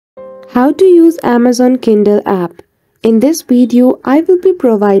How to use Amazon Kindle app. In this video, I will be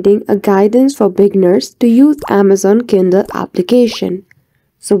providing a guidance for beginners to use Amazon Kindle application.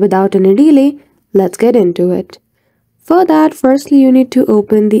 So without any delay, let's get into it. For that, firstly you need to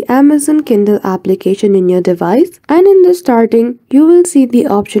open the Amazon Kindle application in your device, and in the starting, you will see the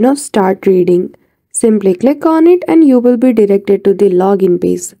option of start reading. Simply click on it and you will be directed to the login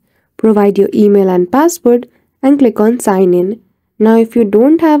page. Provide your email and password and click on sign in. Now if you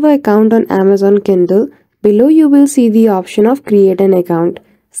don't have an account on Amazon Kindle, below you will see the option of create an account.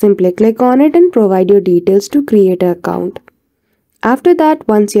 Simply click on it and provide your details to create an account. After that,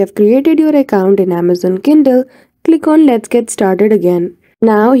 once you have created your account in Amazon Kindle, click on let's get started again.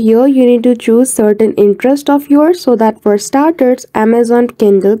 Now here you need to choose certain interest of yours so that for starters, Amazon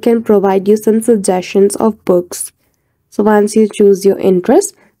Kindle can provide you some suggestions of books. So once you choose your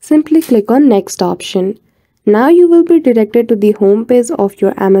interest, simply click on next option. Now you will be directed to the home page of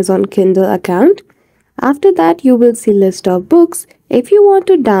your Amazon Kindle account. After that, you will see list of books. If you want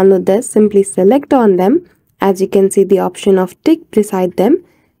to download this, simply select on them. As you can see the option of tick beside them.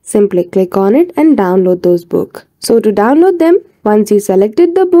 Simply click on it and download those books. So to download them, once you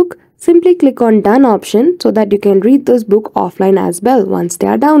selected the book, simply click on done option so that you can read those books offline as well once they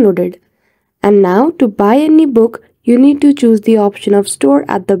are downloaded. And now to buy any book, you need to choose the option of store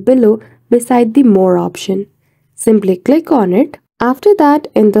at the below beside the more option. Simply click on it. After that,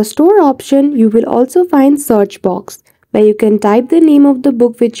 in the store option, you will also find search box where you can type the name of the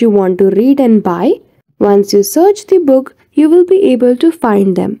book which you want to read and buy. Once you search the book, you will be able to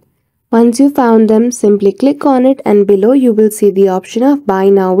find them. Once you found them, simply click on it and below you will see the option of buy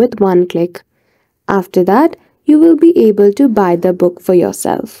now with one click. After that, you will be able to buy the book for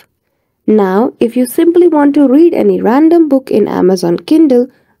yourself. Now, if you simply want to read any random book in Amazon Kindle,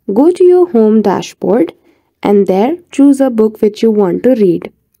 go to your home dashboard and there choose a book which you want to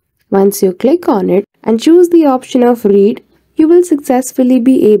read. Once you click on it and choose the option of read, you will successfully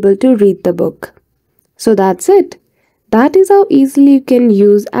be able to read the book. So that's it. That is how easily you can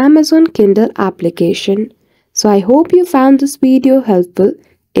use Amazon Kindle application. So I hope you found this video helpful.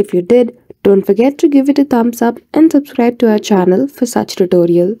 If you did, don't forget to give it a thumbs up and subscribe to our channel for such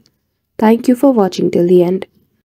tutorial. Thank you for watching till the end.